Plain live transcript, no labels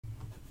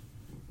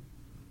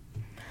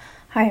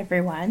Hi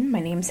everyone, my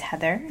name's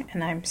Heather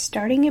and I'm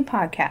starting a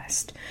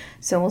podcast.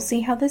 So we'll see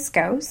how this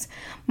goes.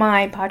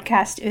 My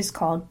podcast is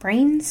called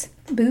Brains,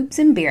 Boobs,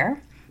 and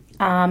Beer.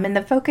 And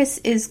the focus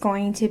is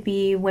going to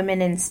be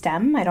women in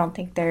STEM. I don't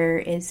think there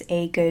is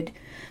a good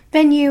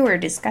venue or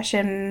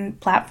discussion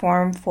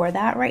platform for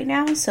that right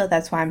now, so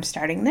that's why I'm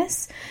starting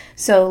this.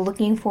 So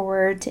looking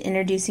forward to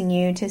introducing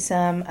you to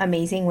some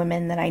amazing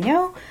women that I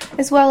know,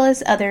 as well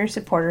as other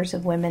supporters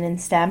of women in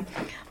STEM.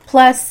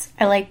 Plus,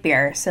 I like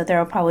beer, so there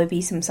will probably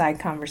be some side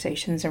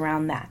conversations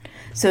around that.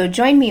 So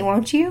join me,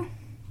 won't you?